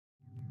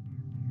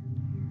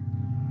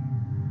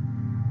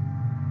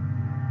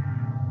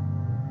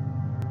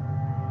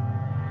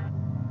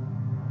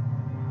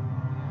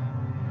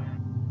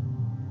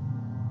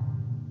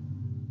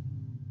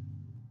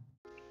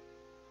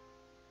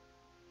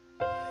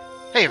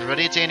Hey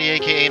everybody, it's Andy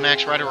aka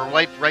Max Rider. We're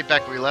right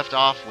back where we left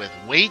off with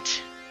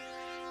Wait.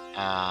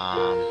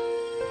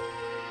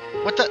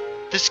 What the?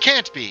 This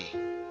can't be.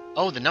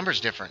 Oh, the number's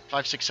different.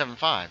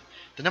 5675.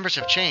 The numbers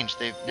have changed.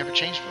 They've never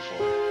changed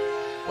before.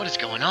 What is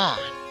going on?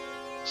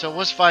 So it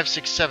was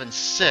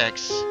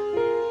 5676.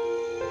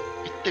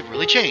 They've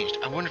really changed.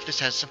 I wonder if this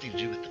has something to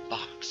do with the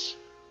box.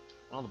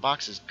 Well, the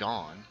box is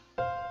gone.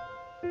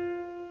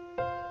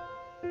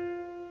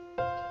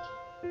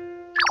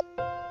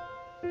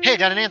 Hey, I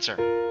got an answer.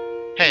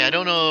 Hey, I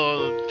don't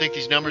think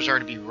these numbers are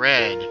to be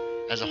read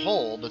as a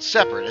whole, but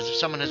separate, as if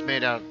something was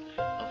made out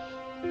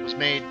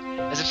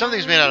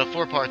of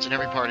 4 parts and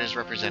every part is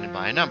represented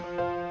by a number.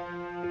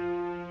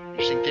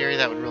 Interesting theory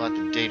that would rule out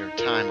the date or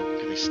time, but what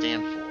could they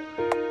stand for?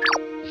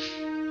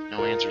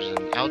 No answers in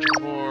the algebra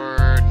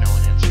board, no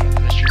one answered on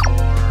the mystery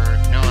board,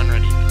 no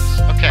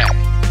unreadiness. Okay.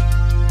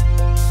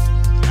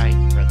 I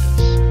read this.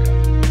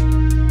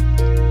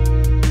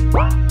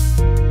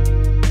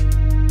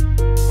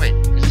 Wait,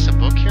 is this a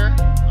book here?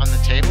 On the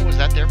table? Was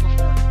that there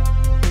before?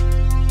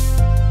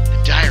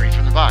 The diary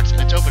from the box, and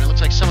it's open. It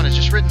looks like someone has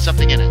just written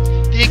something in it.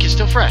 The ink is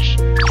still fresh.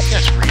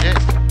 Yes, read it.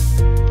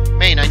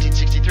 May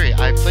 1963.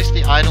 I placed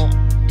the idol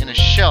in a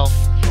shelf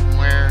from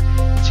where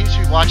it seems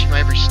to be watching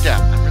my every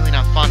step. I'm really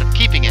not fond of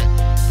keeping it,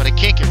 but I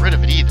can't get rid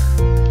of it either.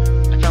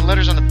 I found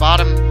letters on the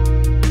bottom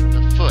of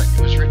the foot.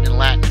 It was written in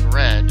Latin and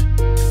read,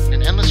 in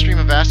an endless stream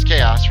of vast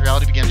chaos,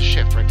 reality began to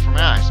shift right before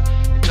my eyes,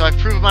 until I've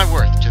proven my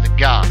worth to the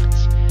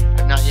gods.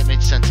 I've not yet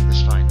made sense of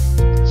this finding.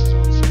 This is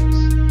all it says.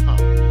 Huh.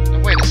 Now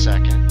wait a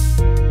second.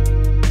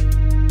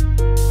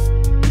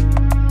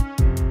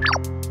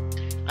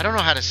 I don't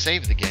know how to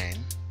save the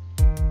game.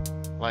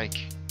 Like,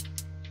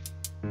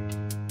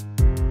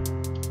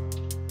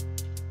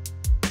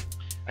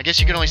 I guess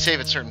you can only save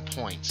at certain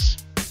points.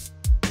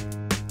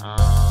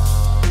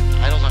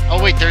 Idol's on. Oh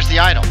wait, there's the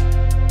idol.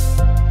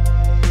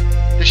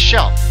 The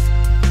shelf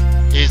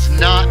is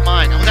not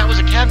mine. Oh, that was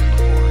a cabinet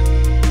before.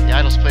 The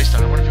idol's placed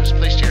on it. I wonder if it was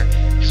placed here.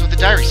 Because what the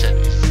diary said.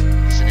 Is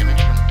this an image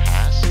from the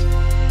past?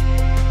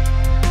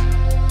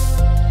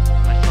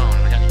 My phone.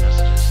 Have I got any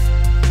messages?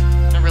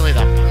 I'm not really a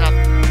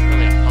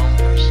phone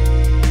person.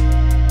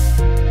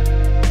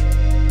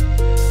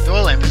 The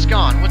oil lamp is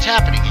gone. What's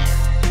happening here?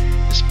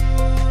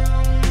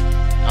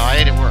 Oh, I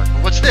ate at work.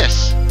 But what's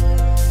this?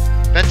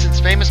 Benson's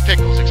famous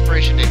pickles.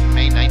 Expiration date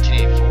May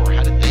 1984.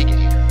 How did they get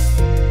here?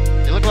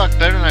 They look a lot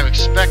better than I would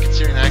expect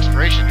considering the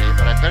expiration date,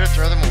 but I better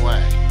throw them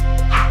away.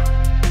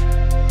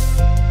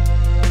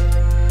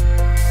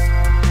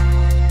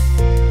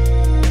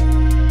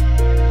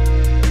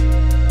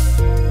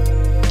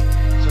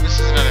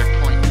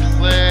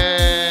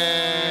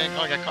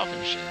 Coffee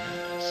machine.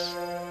 Nice.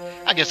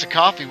 I guess a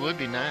coffee would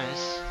be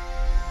nice.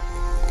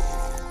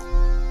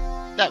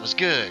 That was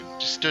good.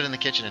 Just stood in the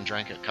kitchen and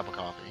drank a cup of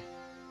coffee.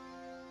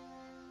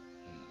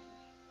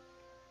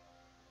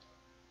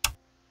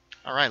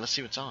 Alright, let's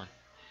see what's on.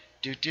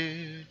 Okay,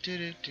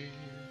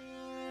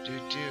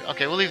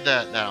 we'll leave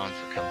that on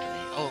for company.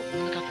 Oh,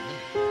 look out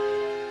the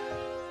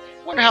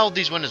window. Wonder how old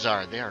these windows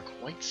are. They are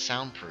quite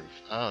soundproof.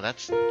 Oh,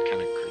 that's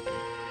kind of creepy.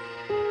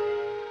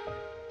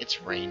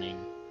 It's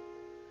raining.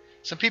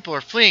 Some people are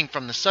fleeing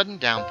from the sudden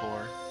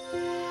downpour.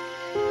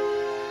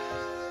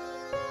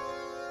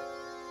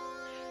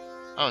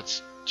 Oh,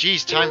 it's...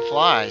 Geez, time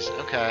flies.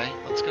 Okay,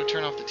 let's go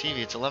turn off the TV.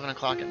 It's 11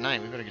 o'clock at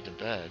night. We better get to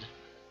bed.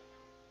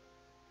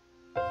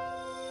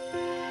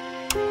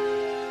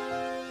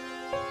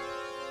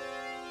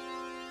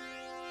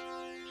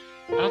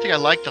 I don't think I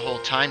like the whole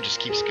time just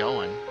keeps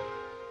going.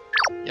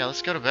 Yeah,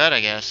 let's go to bed,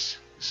 I guess.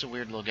 This is a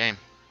weird little game.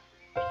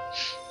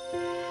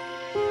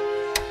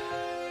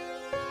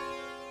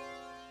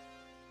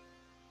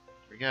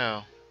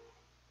 Go.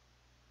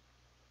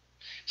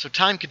 So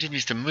time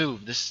continues to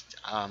move. This,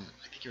 I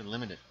think you're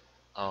limited.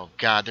 Oh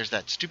God, there's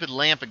that stupid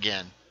lamp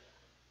again.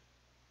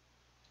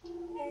 What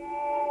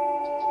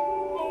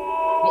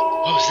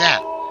was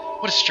that?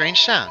 What a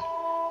strange sound.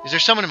 Is there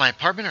someone in my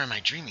apartment or am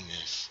I dreaming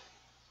this?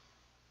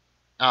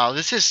 Oh,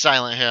 this is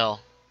Silent Hill.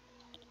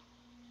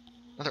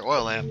 Another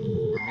oil lamp.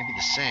 Or maybe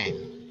the same.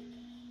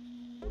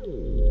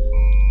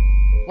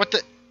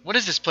 What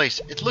is this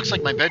place? It looks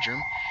like my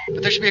bedroom,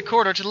 but there should be a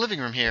corridor to the living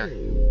room here.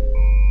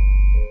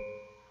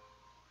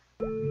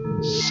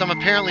 Some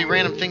apparently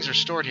random things are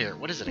stored here.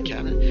 What is it, a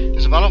cabinet?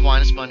 There's a bottle of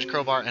wine, a sponge,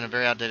 crowbar, and a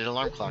very outdated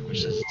alarm clock,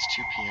 which says it's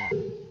 2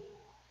 p.m.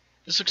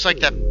 This looks like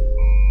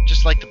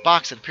just like the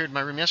box that appeared in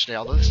my room yesterday,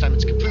 although this time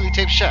it's completely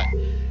taped shut.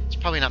 It's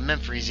probably not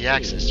meant for easy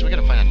access, so we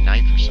gotta find a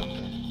knife or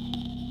something.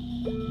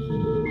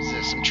 This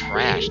is some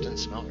trash. Doesn't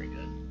smell very good.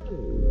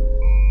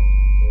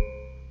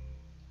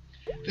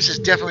 This is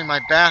definitely my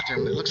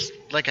bathroom. It looks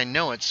like I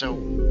know it, so...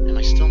 Am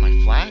I still in my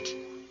flat?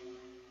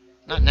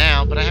 Not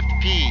now, but I have to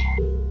pee.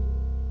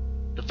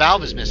 The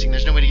valve is missing.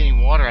 There's no way to get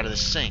any water out of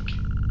this sink.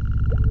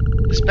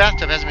 This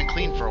bathtub hasn't been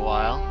cleaned for a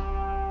while.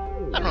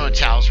 I don't know a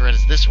towel's red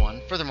as this one.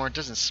 Furthermore, it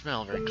doesn't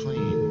smell very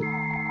clean.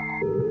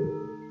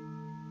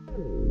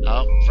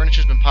 Oh,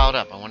 furniture's been piled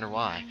up. I wonder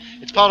why.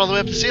 It's piled all the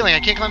way up the ceiling. I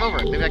can't climb over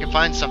it. Maybe I can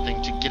find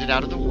something to get it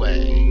out of the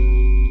way.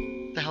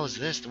 What the hell is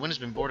this? The window's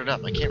been boarded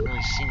up. I can't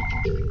really see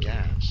anything through the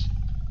gas.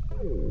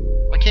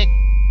 I can't...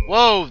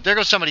 Whoa! There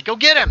goes somebody. Go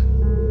get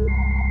him!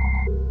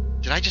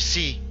 Did I just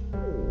see...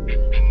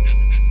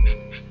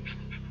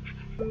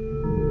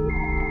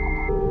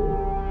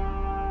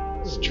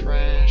 It's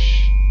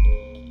trash.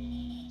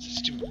 It's a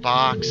stupid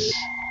box.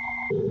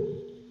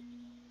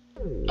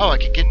 Oh, I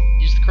could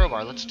use the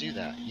crowbar. Let's do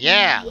that.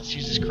 Yeah! Let's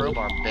use this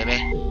crowbar, baby.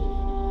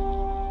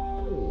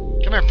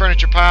 Come here,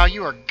 furniture pile.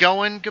 You are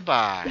going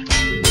goodbye.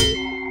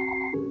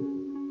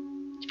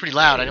 It's pretty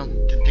loud. I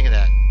didn't think of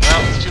that.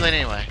 Well, it's too late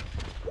anyway.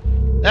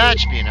 That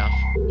should be enough.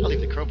 I'll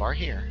leave the crowbar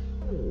here.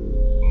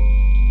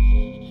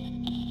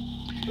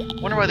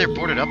 Wonder why they're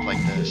boarded up like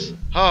this.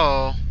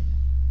 Oh.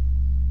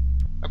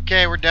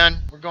 Okay, we're done.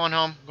 We're going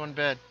home. Going to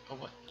bed. Oh,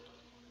 what?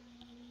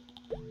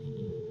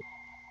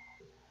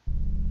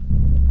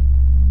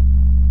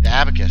 The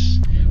abacus.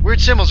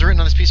 Weird symbols are written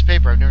on this piece of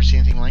paper. I've never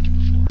seen anything like it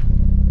before.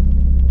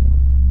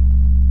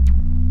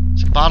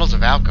 Some bottles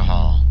of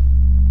alcohol.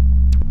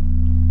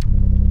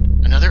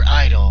 Another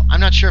idol. I'm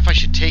not sure if I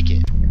should take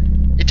it.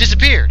 It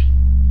disappeared.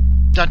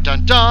 Dun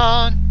dun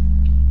dun.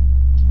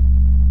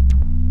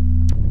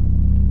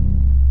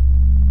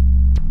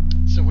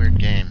 It's a weird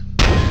game.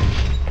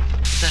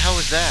 What the hell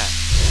is that?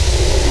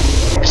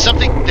 Is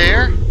something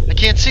there? I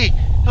can't see. I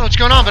don't know what's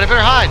going on, but I better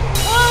hide.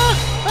 Ah!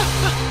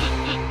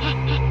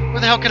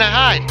 Where the hell can I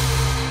hide?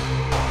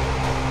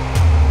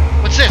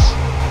 What's this?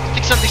 I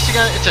think something's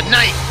together. It's a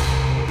knife.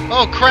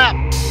 Oh crap!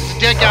 It's a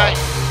dead guy.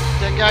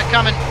 Dead guy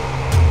coming.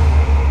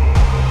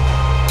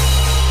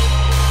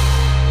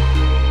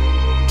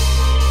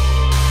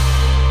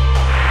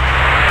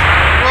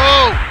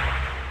 Whoa!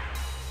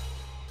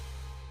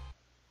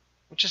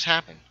 What just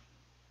happened?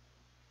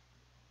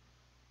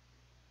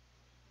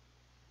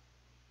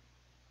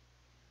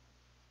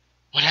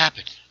 What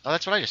happened? Oh,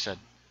 that's what I just said.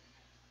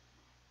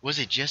 Was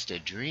it just a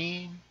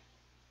dream?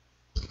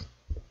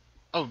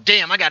 Oh,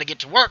 damn, I gotta get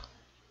to work!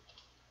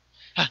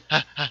 Ha,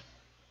 ha, ha.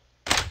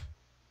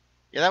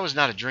 Yeah, that was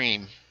not a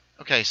dream.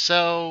 Okay,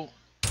 so...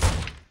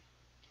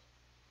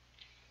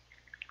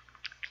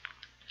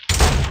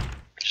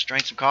 Just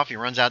drank some coffee,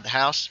 runs out the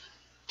house.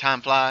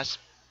 Time flies.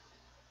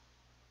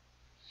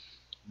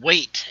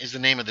 Wait is the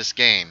name of this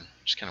game,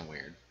 which is kind of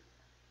weird.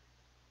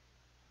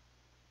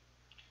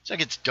 It's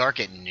like it's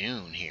dark at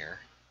noon here.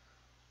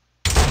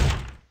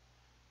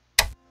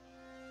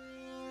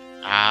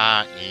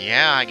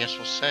 Yeah, I guess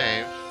we'll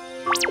save.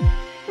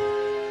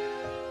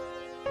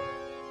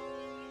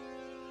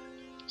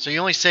 So you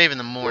only save in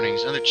the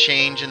mornings. Another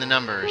change in the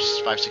numbers.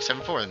 5, 6,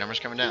 7, 4. The number's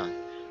coming down.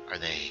 Are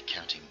they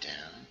counting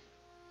down?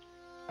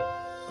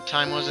 What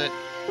time was it?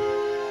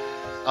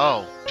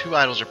 Oh, 2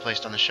 idols are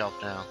placed on the shelf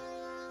now.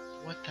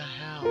 What the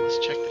hell? Let's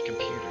check the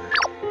computer.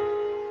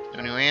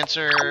 No new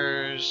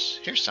answers.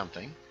 Here's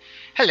something.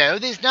 Hello,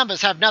 these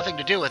numbers have nothing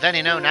to do with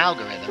any known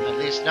algorithm, at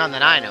least none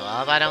that I know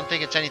of. I don't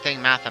think it's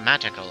anything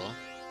mathematical.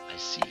 I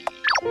see.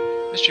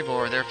 Mystery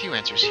board, there are a few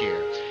answers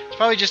here. It's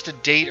probably just a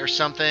date or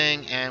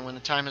something, and when the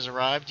time has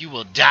arrived, you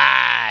will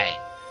die.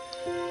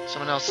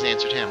 Someone else has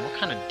answered him. What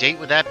kind of date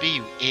would that be,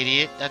 you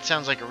idiot? That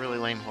sounds like a really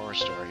lame horror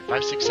story.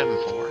 5, 6, 7,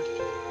 4.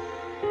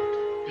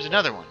 Here's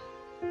another one.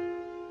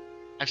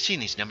 I've seen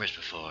these numbers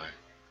before.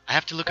 I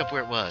have to look up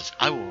where it was.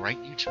 I will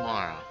write you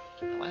tomorrow.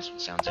 The last one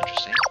sounds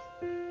interesting.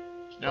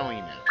 No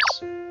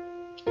emails.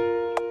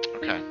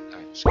 Okay,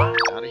 alright, let's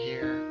get out of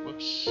here.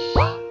 Whoops.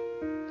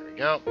 There we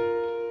go.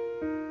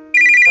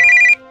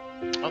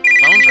 Oh,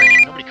 phone's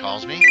ringing. Nobody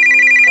calls me.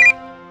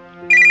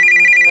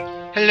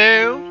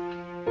 Hello?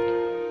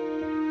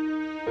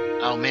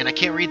 Oh man, I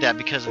can't read that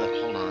because of the...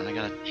 Hold on, I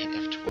gotta hit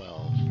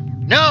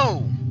F12.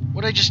 No!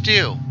 What did I just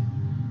do?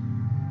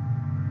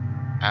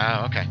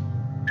 Oh, okay.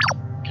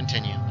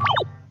 Continue.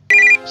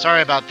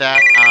 Sorry about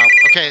that.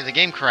 Okay, the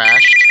game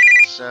crashed.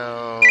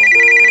 So,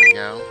 here we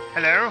go.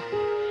 Hello?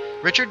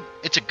 Richard,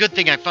 it's a good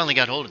thing I finally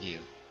got hold of you.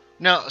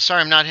 No,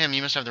 sorry, I'm not him.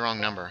 You must have the wrong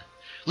number.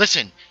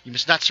 Listen, you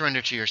must not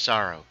surrender to your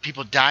sorrow.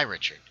 People die,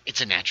 Richard. It's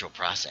a natural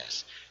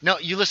process. No,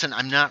 you listen,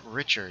 I'm not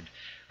Richard.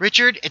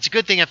 Richard, it's a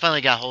good thing I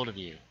finally got hold of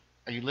you.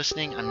 Are you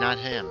listening? I'm not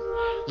him.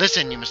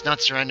 Listen, you must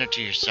not surrender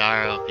to your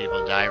sorrow.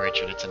 People die,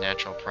 Richard. It's a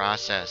natural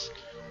process.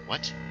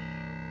 What?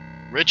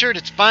 Richard,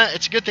 it's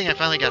a good thing I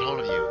finally got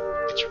hold of you.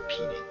 It's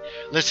repeating.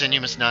 Listen,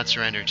 you must not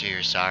surrender to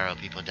your sorrow.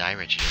 People die,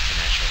 Richard. It's a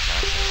natural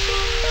process.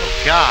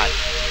 Oh, God.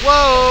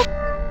 Whoa!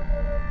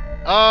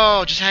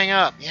 Oh, just hang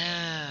up.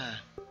 Yeah.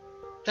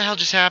 What the hell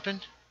just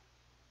happened?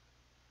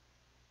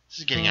 This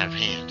is getting out of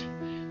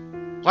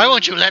hand. Why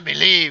won't you let me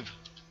leave?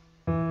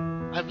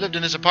 I've lived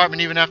in this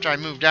apartment even after I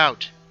moved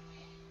out.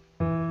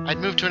 I'd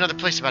moved to another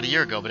place about a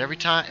year ago, but every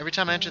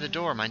time I enter the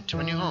door to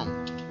my new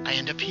home, I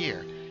end up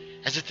here,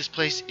 as if this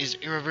place is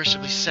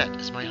irreversibly set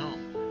as my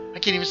home. I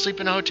can't even sleep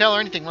in a hotel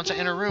or anything. Once I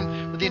enter a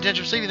room with the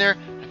intention of sleeping there,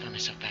 I find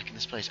myself back in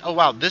this place. Oh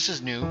wow, this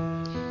is new.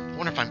 I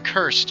wonder if I'm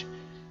cursed.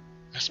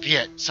 Must be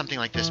it, something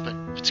like this, but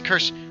if it's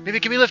cursed, maybe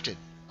it can be lifted.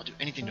 I'll do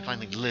anything to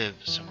finally live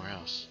somewhere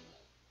else.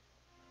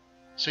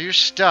 So you're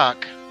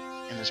stuck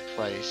in this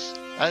place.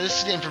 This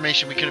is the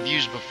information we could have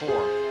used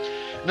before.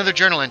 Another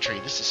journal entry.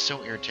 This is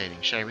so irritating.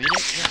 Should I read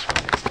it? Yes.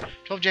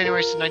 12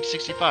 January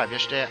 1965.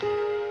 Yesterday,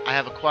 I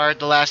have acquired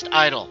the last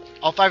idol.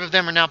 All 5 of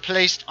them are now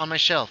placed on my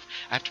shelf.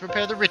 I have to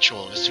prepare the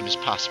ritual as soon as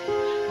possible.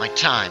 My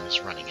time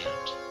is running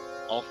out.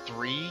 All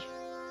 3?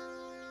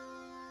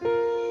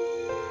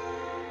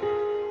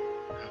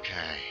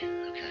 Okay.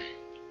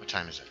 What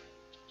time is it?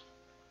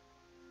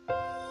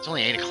 It's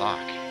only 8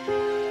 o'clock.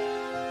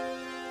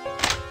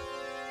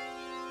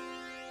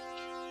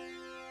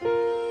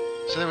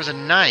 So there was a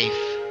knife.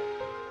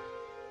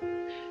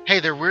 Hey,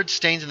 there are weird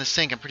stains in the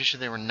sink. I'm pretty sure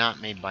they were not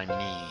made by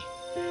me.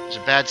 There's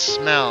a bad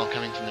smell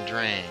coming from the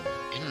drain.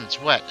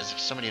 It's wet, as if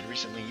somebody had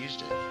recently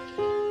used it.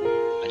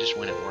 I just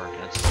went at work.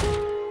 That's...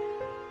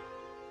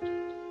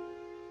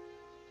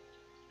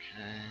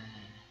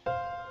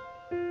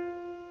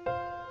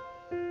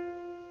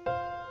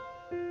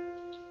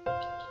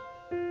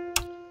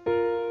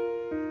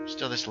 Okay.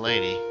 Still this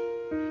lady.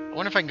 I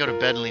wonder if I can go to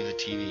bed and leave the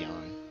TV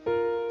on.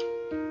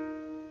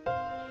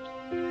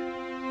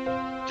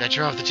 Did I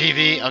turn off the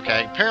TV?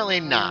 Okay, apparently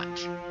not. I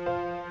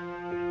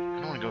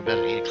don't want to go to bed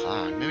at 8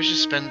 o'clock. Maybe we should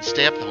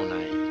stay up the whole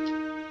night.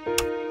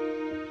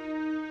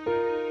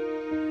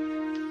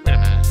 Wait a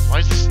minute. Why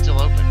is this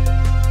still open?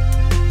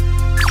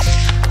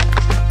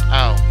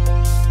 Oh.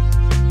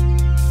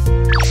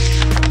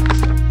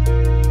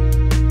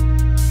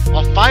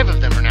 All 5 of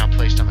them are now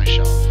placed on my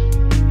shelf.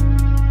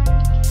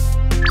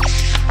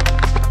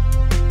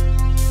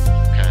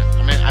 Okay.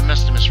 I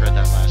must have misread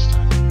that last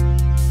time.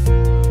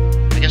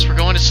 I guess we're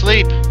going to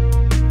sleep.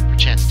 For a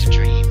chance to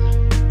dream.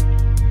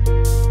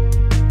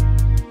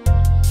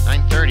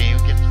 9:30.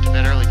 We'll get to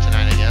bed early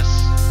tonight, I guess.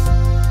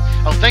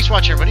 Oh, thanks for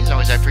watching, everybody. As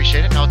always, I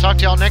appreciate it. And I'll talk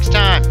to y'all next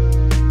time.